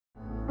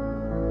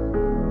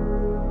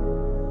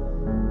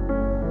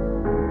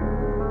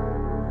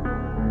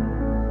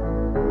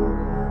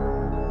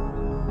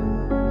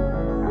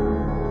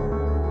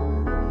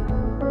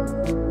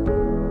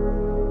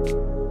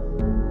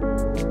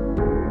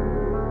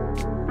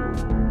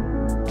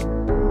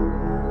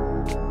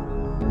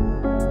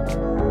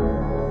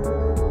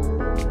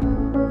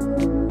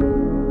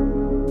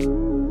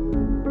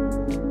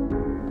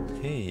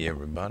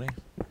everybody.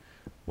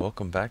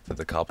 Welcome back to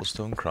the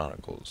Cobblestone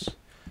Chronicles.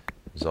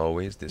 As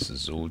always, this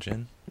is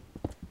Zueljin.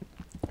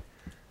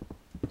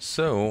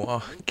 So,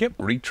 I kept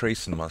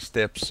retracing my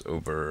steps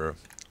over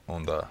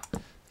on the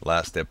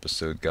last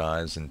episode,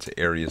 guys, into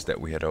areas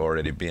that we had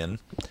already been.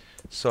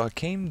 So I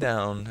came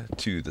down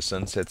to the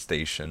Sunset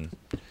Station,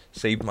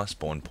 saved my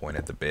spawn point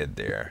at the bed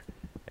there,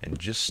 and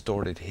just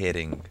started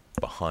heading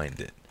behind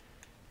it.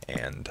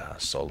 And I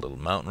saw a little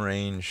mountain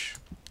range,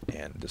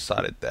 and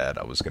decided that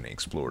I was going to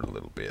explore it a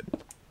little bit.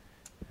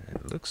 And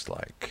it looks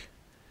like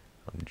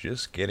I'm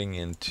just getting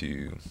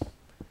into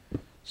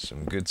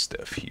some good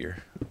stuff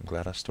here. I'm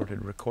glad I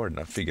started recording.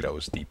 I figured I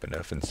was deep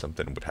enough and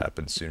something would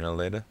happen sooner or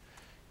later.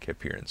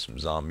 Kept hearing some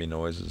zombie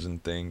noises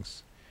and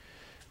things.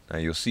 Now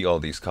you'll see all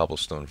these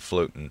cobblestone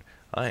floating.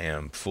 I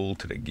am full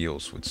to the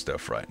gills with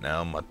stuff right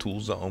now. My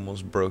tools are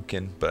almost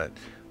broken, but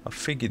I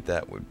figured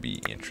that would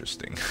be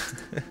interesting.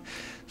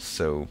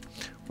 So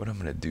what I'm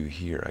going to do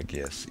here, I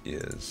guess,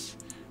 is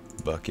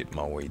bucket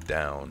my way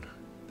down.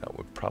 That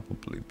would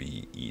probably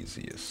be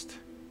easiest.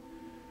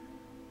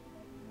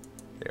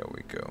 There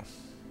we go.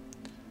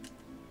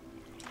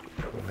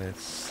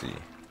 Let's see.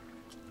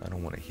 I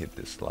don't want to hit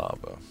this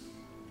lava.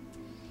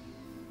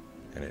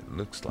 And it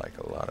looks like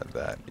a lot of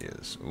that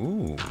is...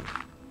 Ooh!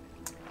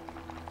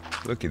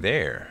 Looky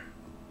there.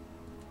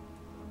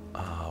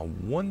 I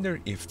wonder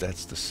if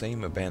that's the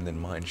same abandoned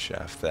mine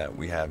shaft that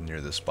we have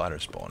near the spider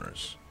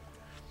spawners.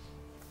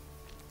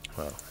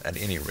 Well, at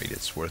any rate,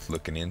 it's worth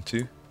looking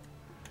into.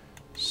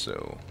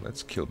 So,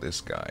 let's kill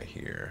this guy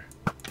here.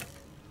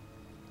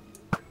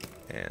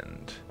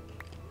 And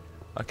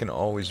I can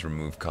always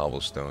remove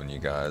cobblestone, you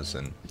guys,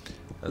 and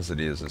as it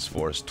is, as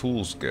far as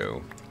tools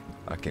go,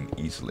 I can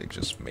easily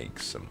just make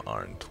some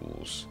iron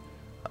tools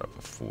out of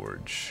a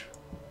forge.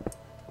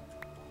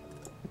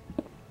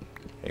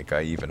 Heck,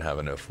 I even have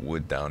enough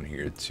wood down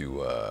here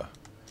to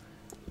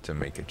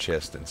make a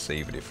chest and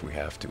save it if we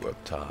have to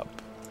up top.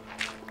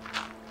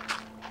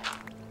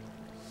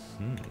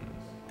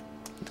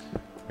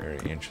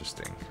 Very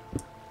interesting.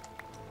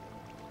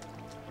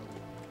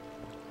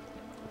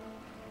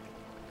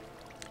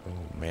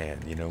 Oh man,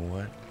 you know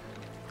what?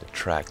 The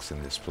tracks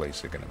in this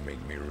place are gonna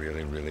make me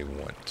really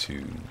want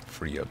to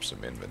free up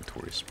some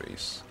inventory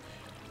space.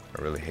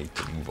 I really hate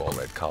to move all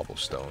that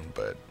cobblestone,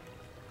 but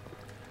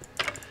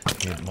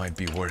it might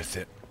be worth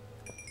it.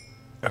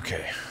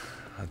 Okay,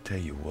 I'll tell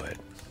you what.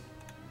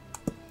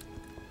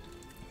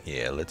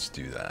 Yeah, let's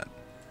do that.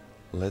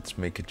 Let's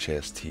make a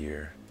chest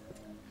here.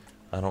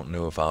 I don't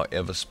know if I'll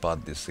ever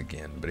spot this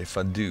again, but if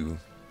I do,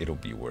 it'll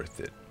be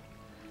worth it.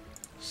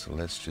 So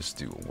let's just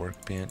do a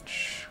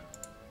workbench.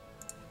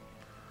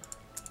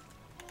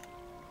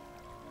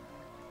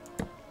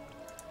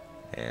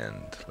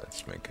 And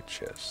let's make a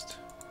chest.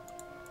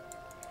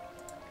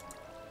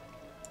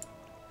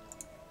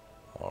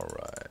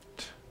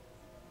 Alright.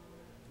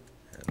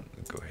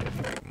 And go ahead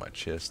and make my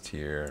chest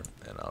here,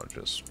 and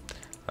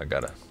I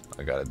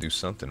gotta do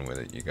something with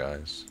it, you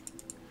guys.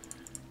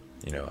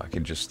 You know, I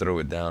could just throw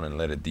it down and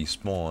let it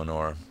despawn,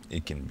 or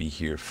it can be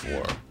here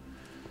for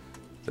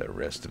the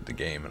rest of the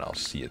game and I'll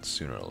see it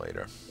sooner or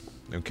later.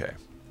 Okay.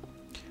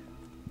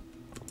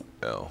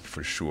 Well,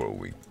 for sure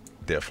we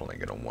definitely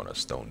gonna want a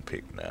stone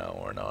pick now,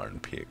 or an iron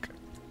pick.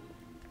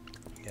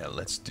 Yeah,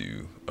 let's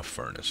do a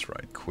furnace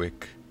right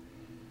quick.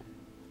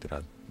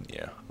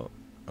 Yeah.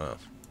 I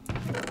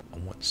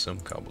want some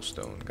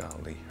cobblestone,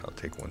 golly. I'll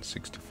take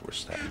 164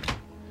 stack.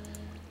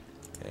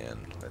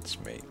 And let's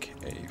make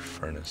a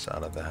furnace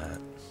out of that.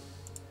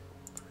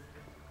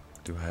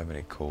 Do I have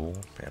any coal?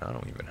 Man, I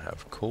don't even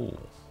have coal.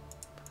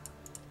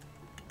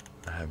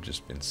 I have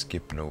just been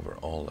skipping over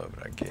all of it,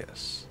 I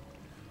guess.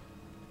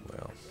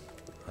 Well,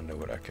 I know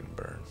what I can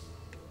burn.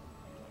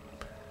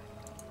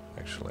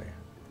 Actually,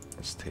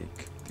 let's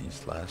take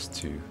these last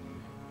two,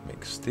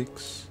 make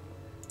sticks.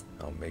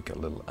 I'll make a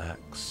little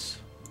axe.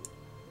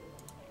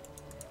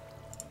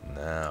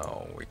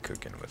 Now we're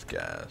cooking with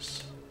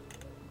gas.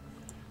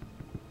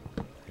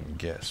 And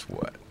guess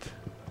what?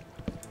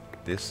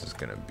 This is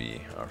gonna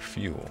be our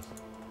fuel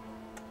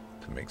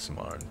to make some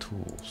iron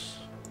tools.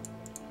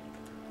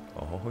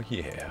 Oh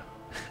yeah.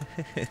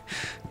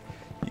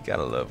 You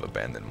gotta love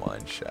abandoned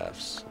mine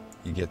shafts.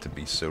 You get to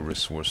be so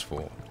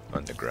resourceful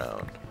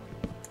underground.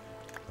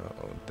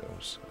 Uh-oh, there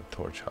was a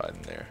torch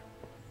hiding there.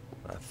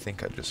 I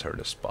think I just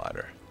heard a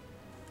spider.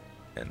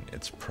 And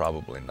it's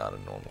probably not a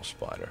normal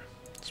spider.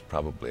 It's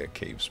probably a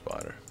cave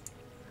spider.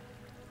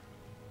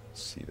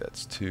 Let's see,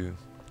 that's 2.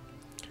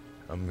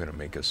 I'm gonna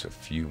make us a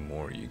few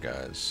more, you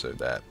guys, so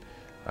that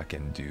I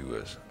can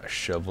do a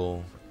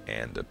shovel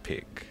and a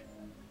pick.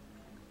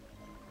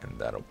 And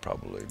that'll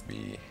probably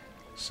be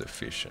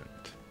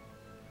sufficient.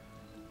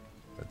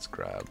 Let's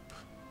grab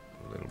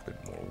a little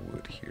bit more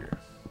wood here.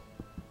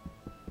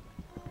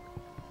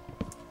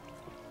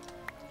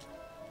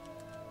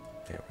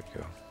 There we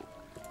go.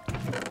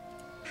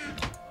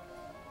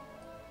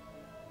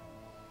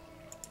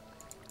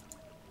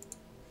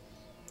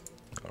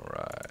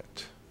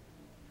 Alright.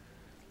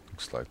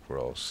 Looks like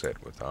we're all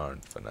set with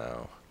iron for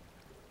now.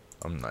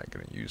 I'm not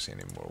going to use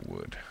any more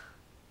wood.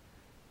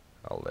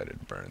 I'll let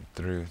it burn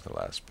through the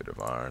last bit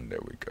of iron. There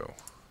we go.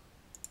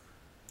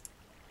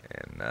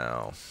 And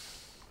now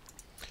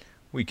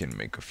we can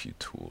make a few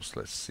tools.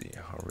 Let's see.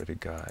 I already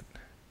got.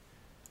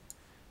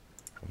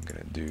 I'm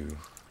gonna do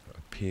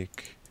a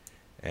pick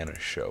and a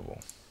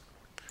shovel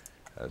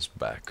as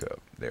backup.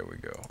 There we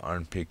go.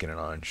 Iron pick and an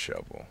iron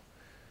shovel.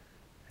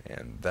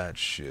 And that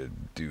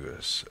should do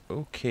us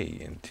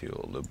okay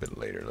until a little bit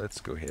later. Let's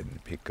go ahead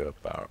and pick up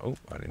our... Oh,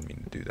 I didn't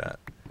mean to do that.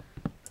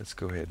 Let's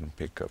go ahead and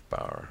pick up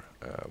our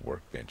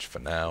workbench for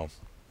now.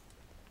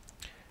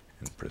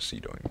 And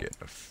proceed on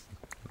getting a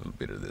little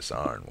bit of this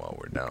iron while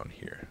we're down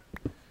here.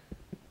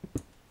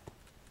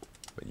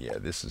 But yeah,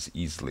 this is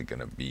easily going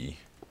to be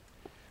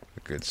a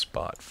good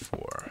spot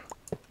for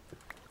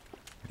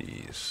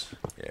these.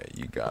 Yeah,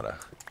 you gotta,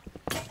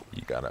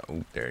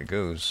 oh, there it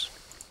goes.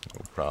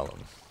 No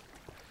problem.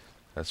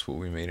 That's what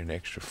we made an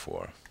extra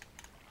for.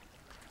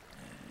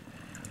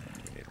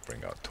 We need to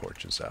bring our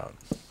torches out.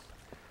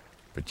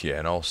 But yeah,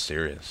 in all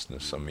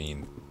seriousness, I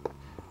mean,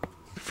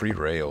 free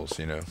rails,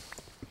 you know,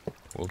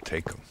 we'll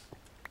take them.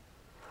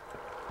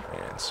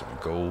 And some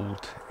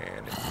gold,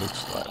 and it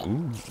looks like,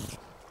 ooh,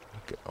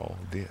 look at all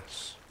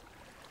this.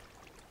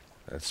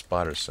 That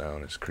spider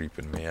sound is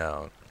creeping me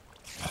out.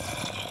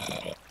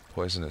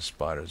 Poisonous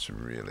spiders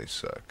really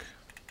suck.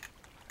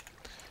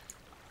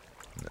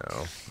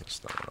 No,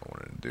 that's not what I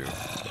wanted to do.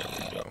 There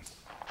we go.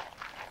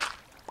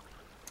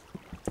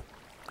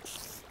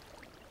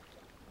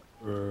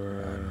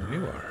 I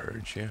knew I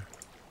heard you.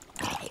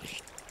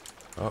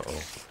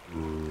 Uh-oh.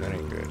 That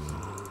ain't good.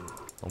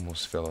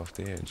 Almost fell off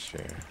the edge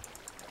there.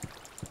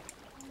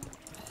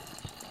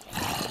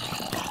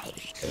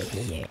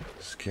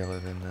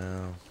 Skeleton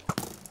now.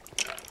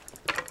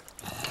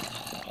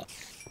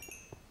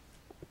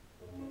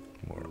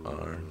 More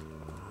iron.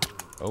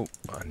 Oh,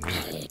 I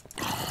knew it.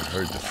 I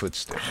heard the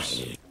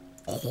footsteps.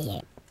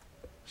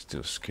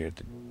 Still scared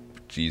the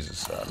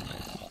Jesus out of me.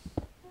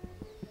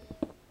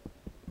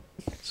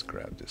 Let's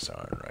grab this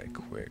iron right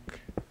quick.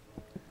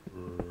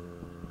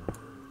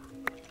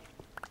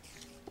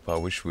 Well, I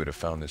wish we would have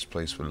found this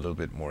place with a little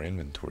bit more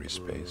inventory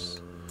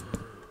space.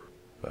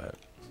 But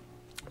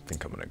I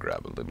think I'm going to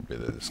grab a little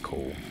bit of this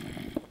coal.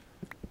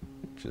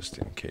 Just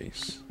in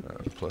case.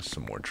 Plus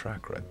some more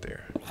track right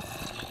there.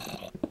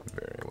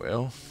 Very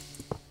well.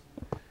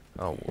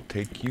 I will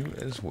take you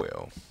as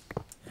well.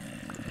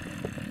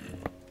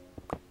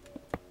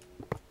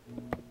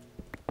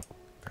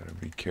 Gotta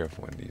be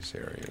careful in these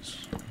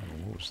areas. Oh,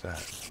 what was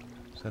that?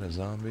 Is that a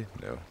zombie?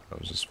 No,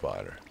 that was a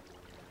spider.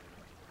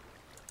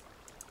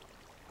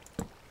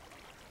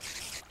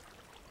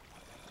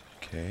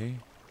 Okay.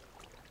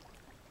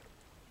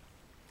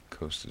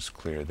 Coast is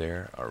clear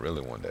there. I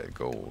really want that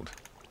gold.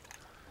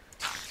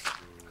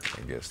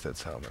 I guess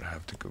that's how I'm gonna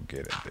have to go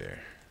get it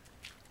there.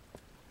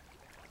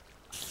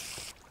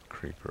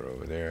 Creeper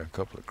over there. A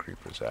couple of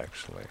creepers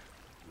actually.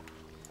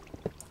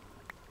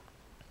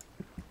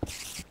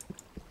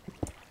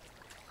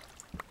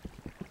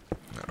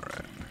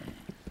 Alright.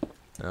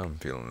 Now I'm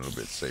feeling a little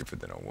bit safer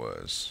than I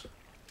was.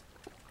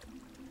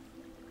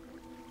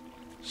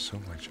 So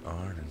much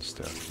iron and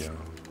stuff, yo.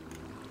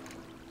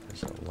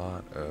 There's a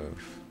lot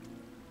of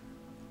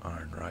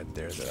iron right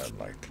there that I'd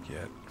like to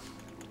get.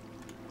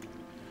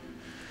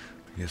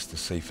 I guess the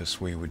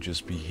safest way would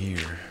just be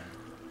here.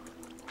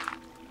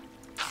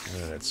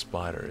 Yeah, that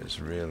spider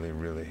is really,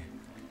 really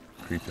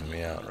creeping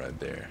me out right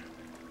there.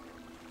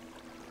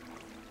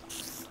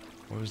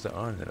 What was the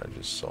iron that I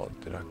just saw?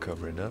 Did I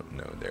cover it up?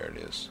 No, there it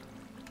is.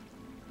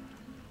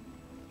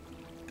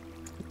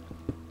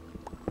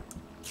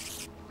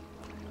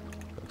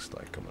 Looks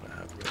like I'm gonna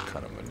have to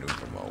kind of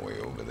maneuver my way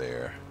over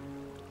there.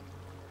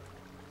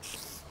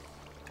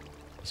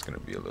 It's gonna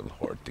be a little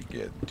hard to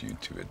get due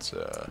to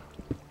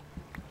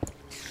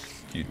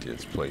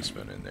its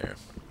placement in there.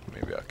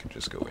 Maybe I could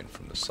just go in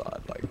from the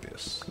side like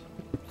this.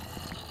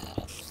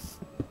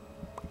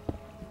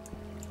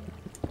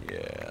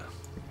 Yeah.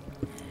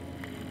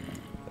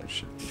 That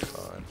should be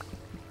fine.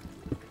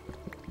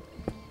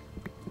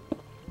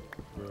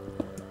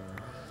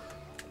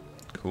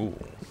 Cool.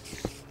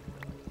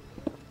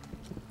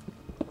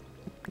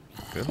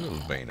 Good little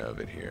vein of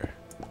it here.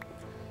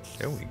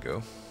 There we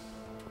go.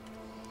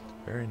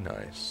 Very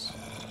nice.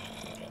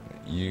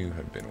 You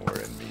have been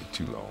worrying me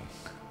too long.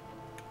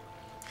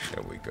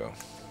 There we go.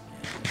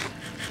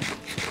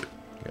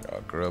 Get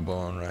our grub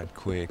on right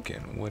quick,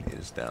 and what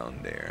is down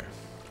there?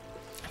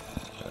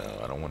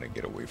 I don't want to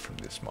get away from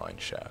this mine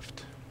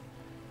shaft.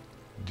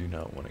 Do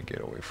not want to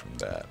get away from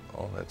that.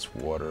 Oh, that's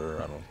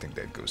water. I don't think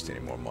that goes to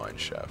any more mine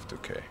shaft.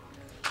 Okay.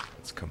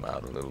 Let's come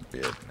out a little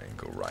bit and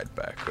go right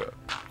back up.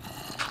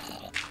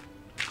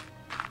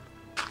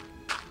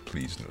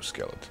 Please, no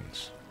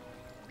skeletons.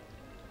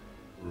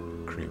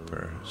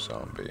 Creeper,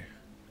 zombie.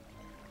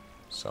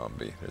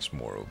 Zombie. There's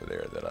more over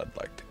there that I'd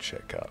like to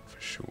check out for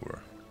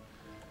sure.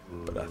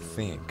 But I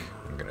think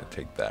I'm gonna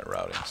take that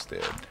route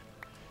instead.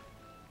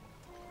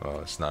 Well,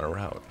 it's not a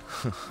route.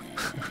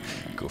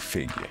 Go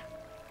figure.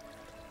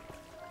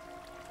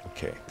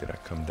 Okay, did I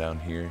come down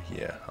here?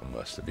 Yeah, I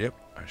must have. Yep,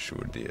 I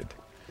sure did.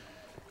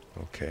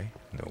 Okay,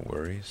 no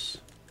worries.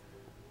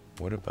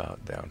 What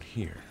about down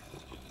here?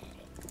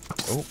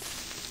 Oh,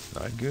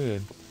 not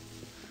good.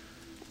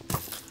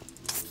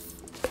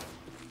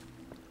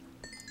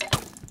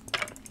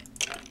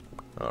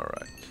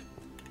 Alright.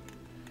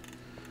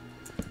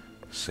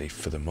 Safe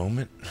for the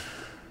moment.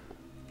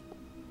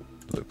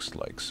 Looks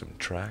like some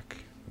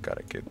track.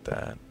 Gotta get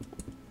that.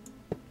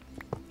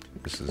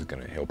 This is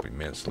gonna help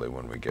immensely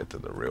when we get to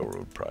the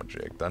railroad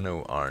project. I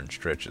know iron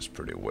stretches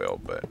pretty well,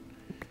 but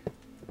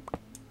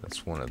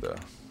that's one of the...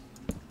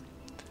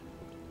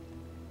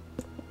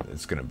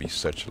 It's gonna be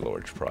such a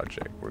large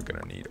project. We're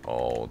gonna need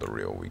all the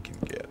rail we can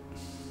get.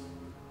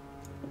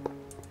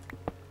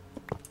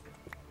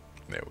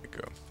 There we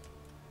go.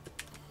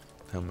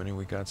 How many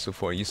we got so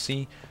far? You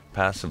see,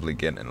 passively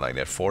getting like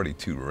that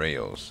 42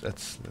 rails.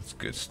 That's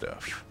good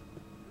stuff.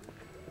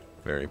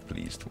 Very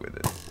pleased with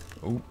it.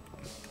 Oh,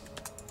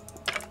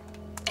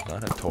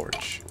 not a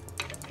torch.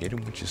 Hit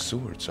him with your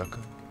sword,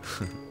 sucker.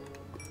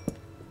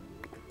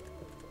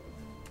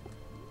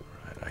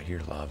 Alright, I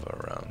hear lava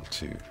around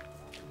too.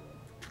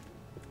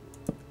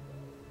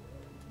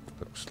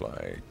 Looks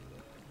like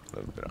a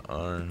little bit of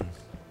iron.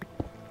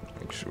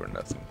 Make sure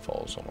nothing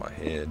falls on my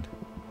head.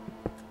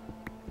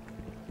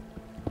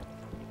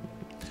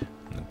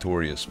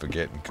 Notorious for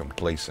getting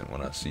complacent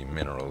when I see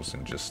minerals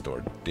and just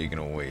start digging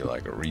away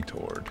like a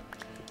retard.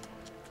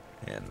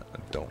 And I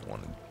don't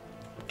want to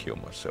kill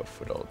myself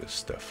with all this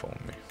stuff on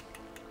me.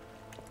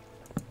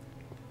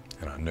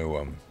 And I know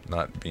I'm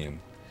not being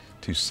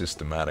too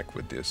systematic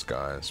with this,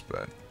 guys,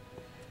 but,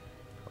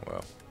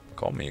 well,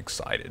 call me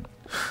excited.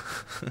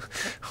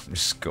 I'm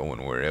just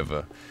going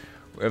wherever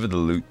the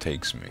loot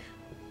takes me.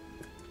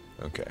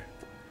 Okay.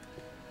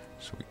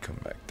 So we come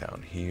back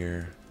down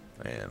here,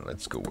 and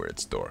let's go where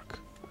it's dark.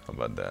 How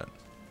about that?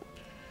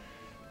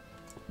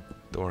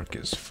 Dark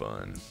is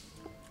fun.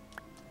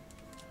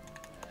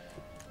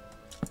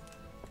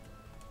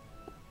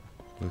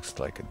 Looks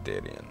like a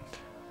dead end.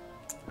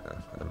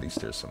 At least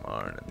there's some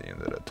iron at the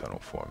end of the tunnel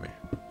for me.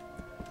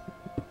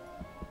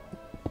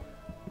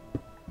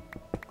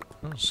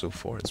 Well, so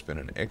far it's been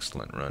an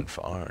excellent run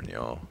for iron,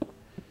 y'all.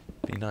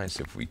 Be nice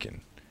if we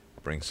can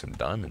bring some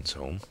diamonds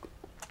home,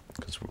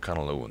 because we're kind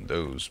of low on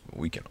those, but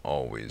we can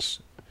always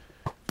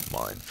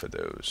mine for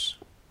those.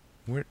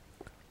 Where'd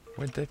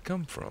that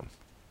come from?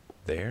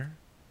 There?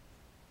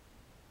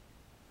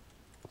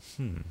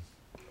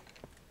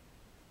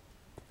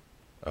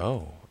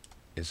 Oh,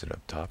 is it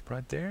up top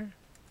right there?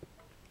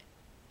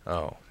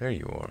 Oh, there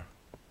you are.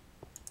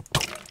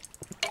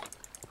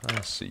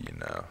 I see you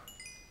now.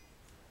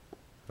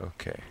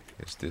 Okay,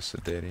 is this a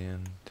dead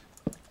end?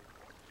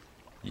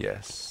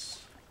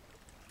 Yes.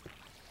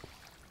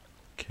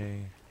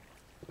 Okay.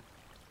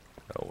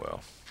 Oh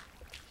well.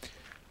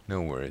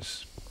 No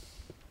worries.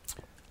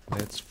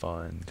 Let's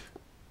find...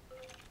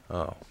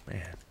 Oh,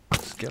 man.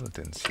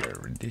 Skeletons here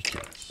are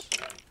ridiculous.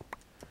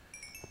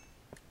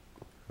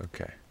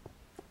 Okay.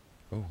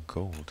 Oh,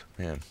 gold.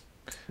 Man,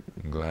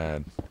 I'm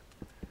glad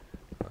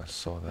I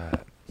saw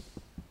that.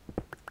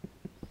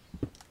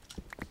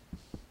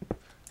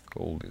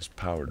 Gold is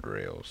powered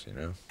rails, you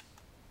know?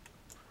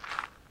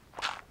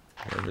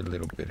 Every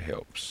little bit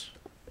helps.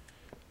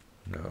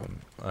 No,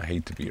 I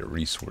hate to be a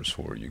resource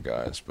for you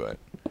guys, but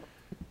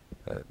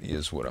that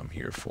is what I'm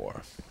here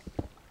for.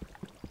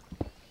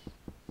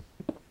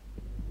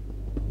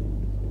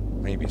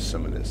 Maybe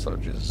some of this I'll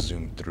just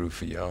zoom through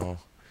for y'all,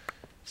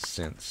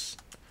 since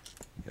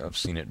I've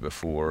seen it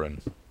before,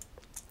 and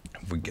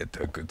if we get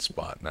to a good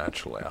spot,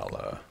 naturally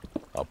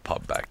I'll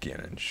pop back in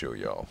and show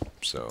y'all.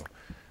 So,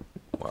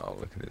 wow,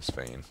 look at this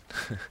vein.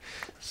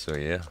 So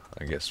yeah,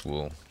 I guess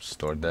we'll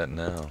start that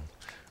now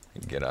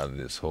and get out of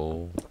this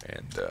hole,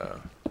 and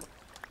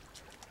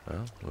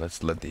well,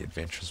 let's let the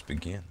adventures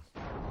begin.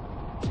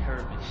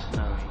 Terribly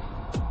snowy.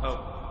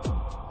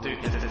 Oh, dude,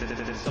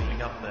 there's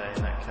something up there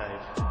in that cave.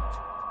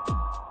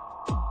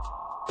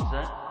 Is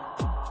that?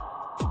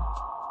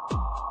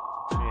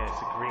 Yeah,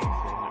 it's a green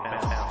thing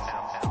that bounced.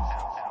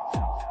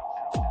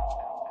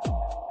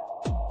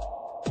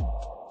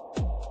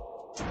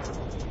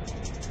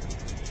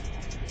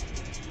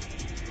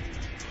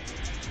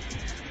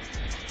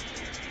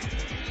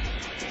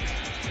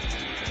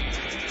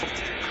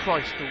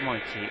 Christ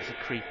almighty, it's a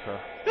creeper.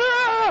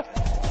 Ah!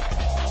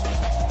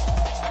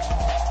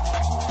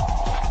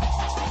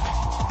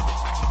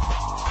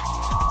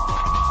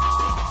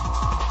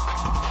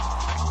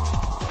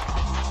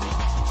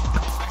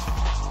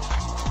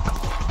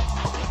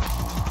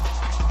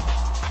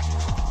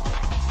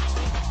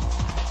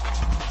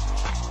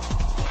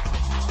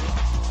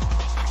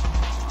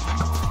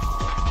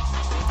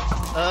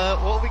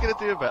 What are we going to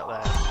do about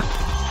that?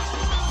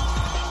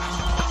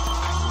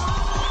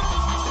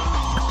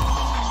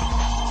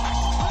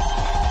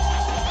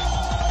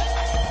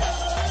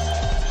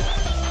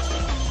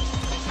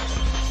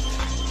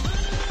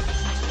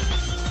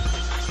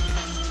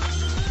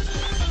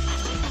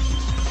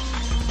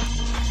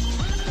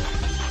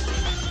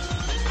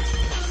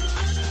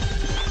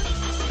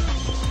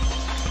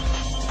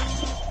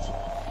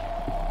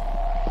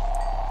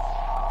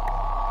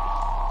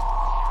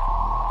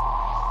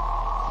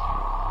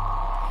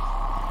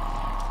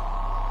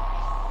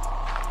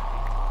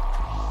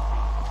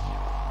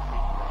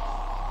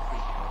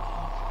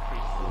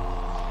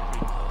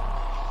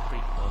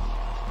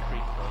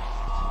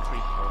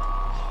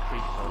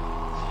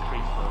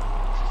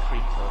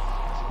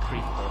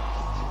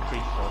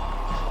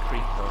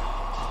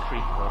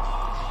 creeper,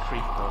 it's a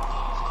creeper,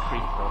 it's a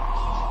creeper,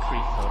 it's a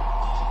creeper,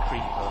 it's a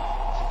creeper,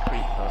 it's a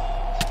creeper,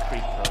 it's a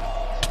creeper,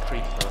 it's a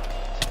creeper,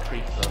 it's a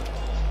creeper,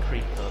 it's a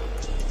creeper.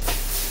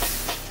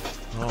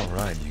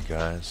 Alright, you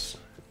guys.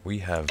 We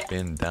have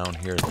been down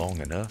here long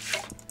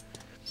enough.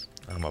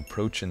 I'm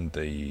approaching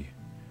the...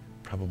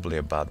 probably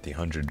about the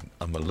 100...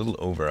 I'm a little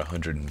over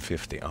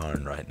 150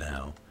 iron right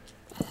now.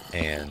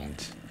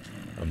 And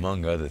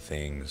among other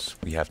things,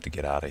 we have to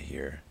get out of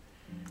here.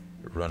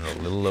 Run a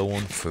little low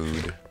on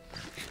food.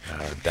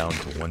 Down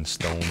to 1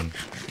 stone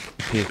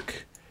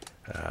pick.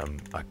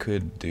 I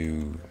could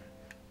do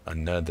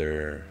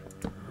another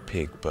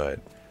pick, but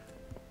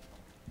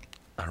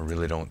I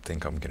really don't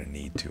think I'm gonna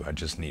need to. I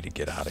just need to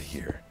get out of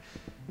here.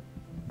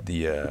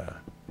 The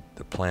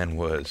plan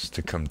was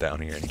to come down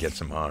here and get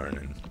some iron,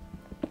 and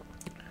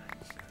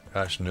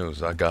gosh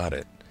knows I got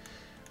it.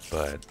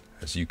 But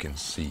as you can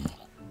see,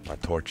 my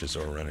torches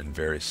are running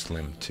very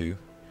slim too.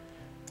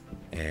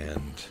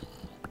 And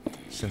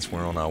since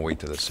we're on our way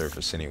to the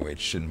surface anyway, it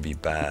shouldn't be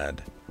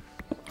bad.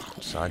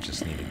 So I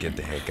just need to get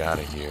the heck out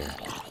of here.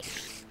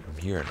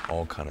 I'm hearing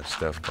all kind of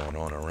stuff going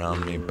on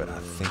around me, but I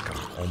think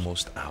I'm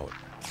almost out.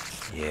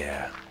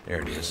 Yeah,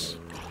 there it is.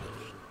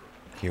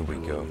 Here we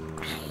go.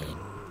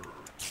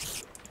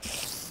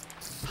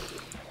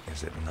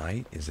 Is it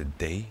night? Is it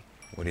day?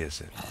 What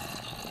is it?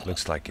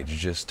 Looks like it's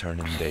just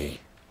turning day.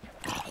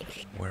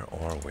 Where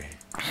are we?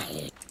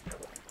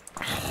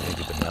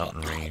 Maybe the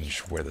mountain range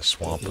where the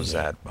swamp was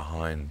at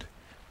behind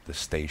the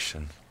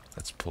station.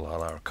 Let's pull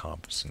out our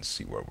compass and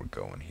see where we're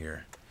going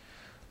here.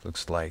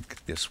 Looks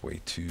like this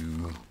way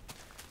to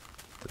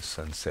the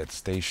Sunset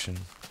Station.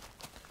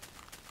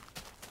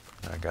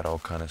 I got all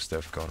kind of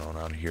stuff going on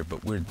out here,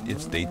 but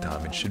it's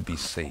daytime. It should be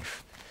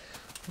safe.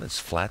 This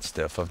flat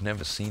stuff, I've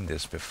never seen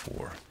this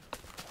before.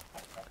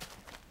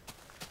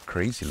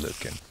 Crazy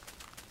looking.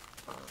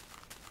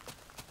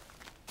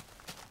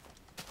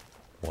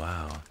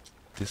 Wow,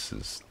 this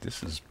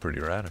is pretty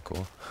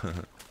radical.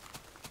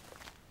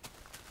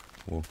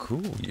 Well,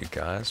 cool, you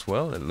guys.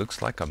 Well, it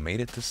looks like I made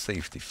it to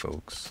safety,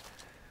 folks.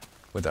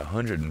 With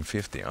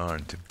 150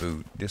 iron to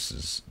boot, this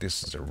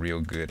is a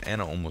real good,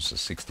 and almost a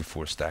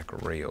 64 stack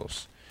of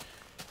rails.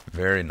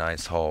 Very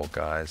nice haul,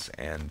 guys.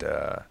 And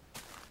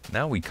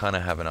now we kind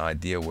of have an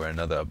idea where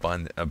another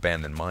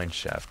abandoned mine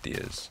shaft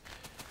is.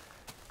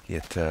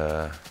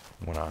 As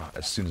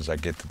soon as I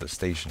get to the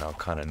station, I'll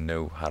kind of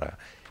know how to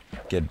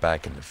get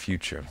back in the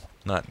future.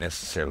 Not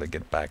necessarily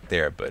get back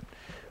there, but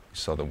we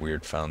saw the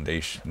weird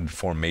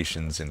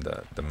formations in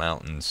the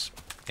mountains,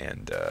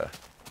 and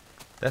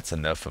that's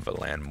enough of a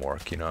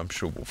landmark. You know, I'm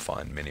sure we'll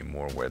find many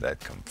more where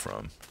that come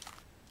from.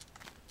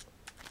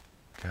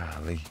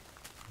 Golly,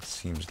 it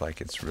seems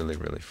like it's really,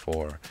 really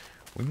far.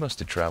 We must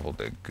have traveled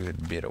a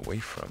good bit away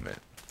from it.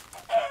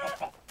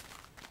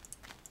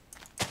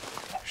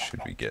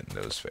 Should be getting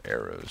those for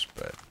arrows,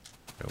 but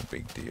no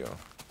big deal.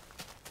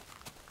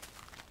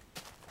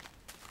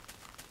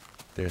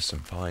 There's some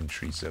pine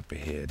trees up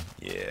ahead.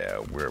 Yeah,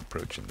 we're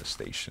approaching the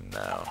station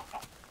now.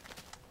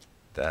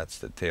 That's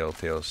the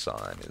telltale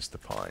sign, is the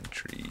pine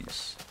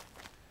trees.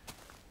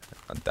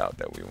 I doubt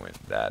that we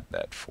went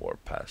that far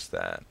past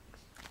that.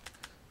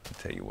 I'll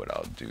tell you what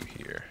I'll do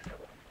here.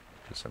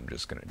 Because I'm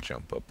just going to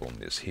jump up on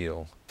this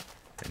hill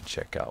and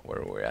check out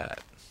where we're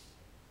at.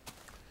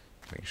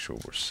 Make sure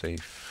we're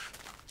safe.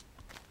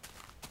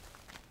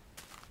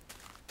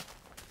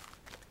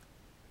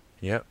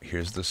 Yep,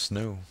 here's the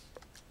snow.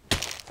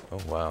 Oh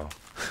wow,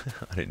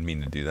 I didn't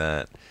mean to do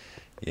that.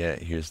 Yeah,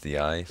 here's the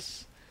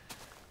ice.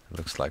 It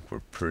looks like we're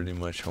pretty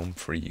much home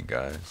free, you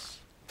guys.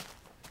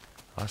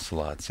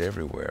 Ocelots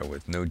everywhere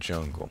with no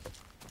jungle.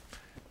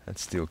 That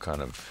still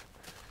kind of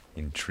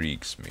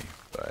intrigues me,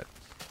 but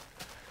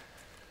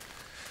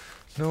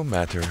no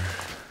matter.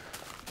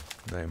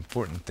 The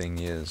important thing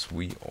is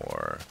we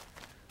are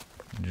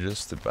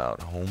just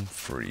about home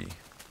free.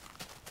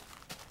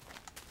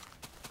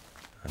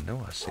 I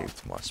know I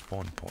saved my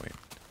spawn point.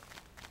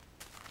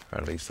 Or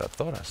at least I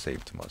thought I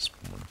saved my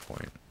spawn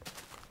point.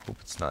 Hope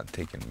it's not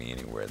taking me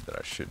anywhere that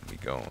I shouldn't be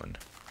going.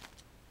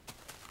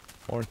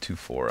 Or too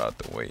far out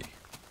the way.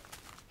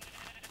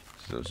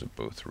 So those are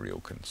both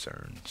real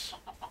concerns.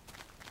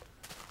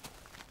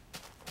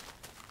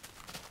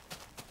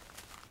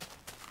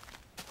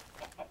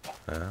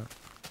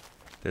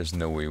 There's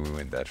no way we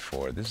went that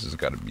far. This has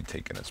got to be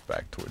taking us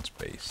back towards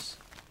base.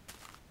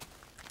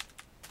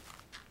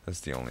 That's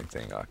the only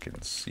thing I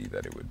can see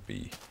that it would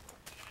be.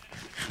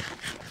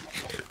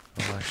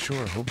 Well, I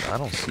sure hope... I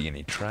don't see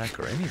any track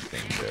or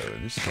anything, though.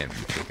 This can't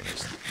be taking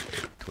us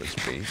towards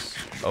base.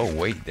 Oh,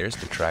 wait. There's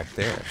the track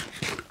there.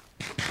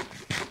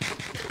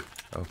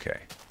 Okay.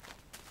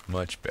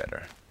 Much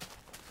better.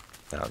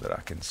 Now that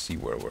I can see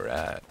where we're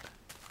at.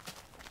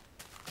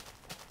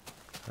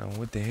 Oh,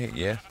 what the heck?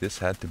 Yeah, this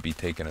had to be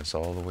taking us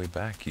all the way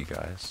back, you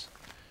guys.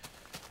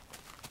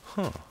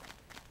 Huh.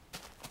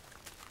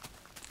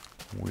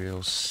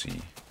 We'll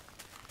see.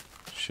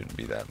 Shouldn't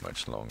be that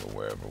much longer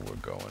wherever we're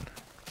going.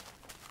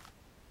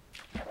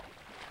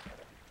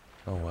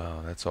 Oh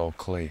wow, that's all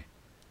clay.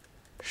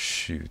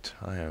 Shoot,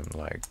 I am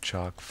like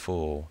chock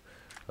full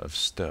of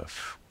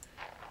stuff.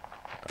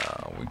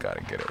 We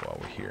gotta get it while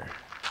we're here.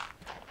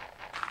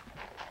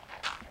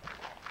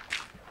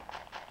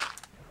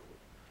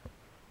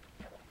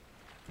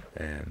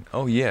 And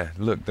oh yeah,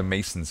 look, the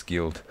Masons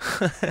Guild.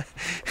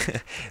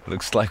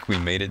 Looks like we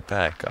made it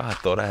back. I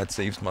thought I had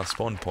saved my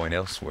spawn point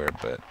elsewhere,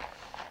 but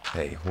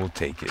hey, we'll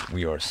take it.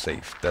 We are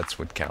safe. That's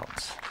what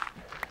counts.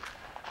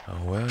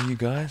 Oh well, you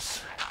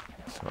guys.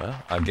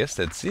 Well, I guess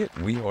that's it.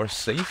 We are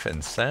safe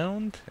and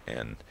sound,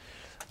 and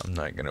I'm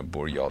not gonna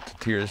bore y'all to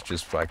tears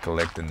just by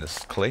collecting this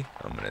clay.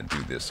 I'm gonna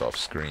do this off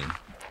screen,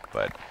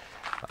 but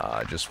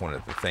I just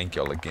wanted to thank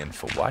y'all again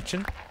for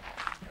watching.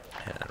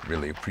 And I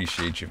really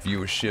appreciate your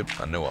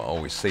viewership. I know I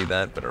always say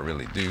that, but I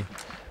really do.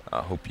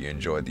 I hope you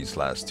enjoyed these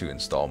last 2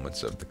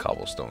 installments of the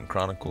Cobblestone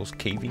Chronicles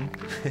caving.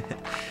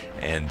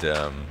 And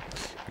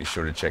be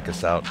sure to check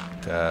us out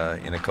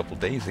in a couple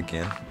days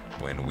again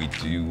when we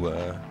do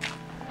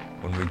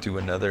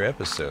another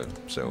episode.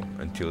 So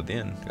until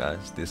then,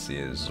 guys, this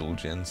is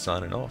Zueljin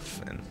signing off,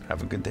 and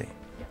have a good day.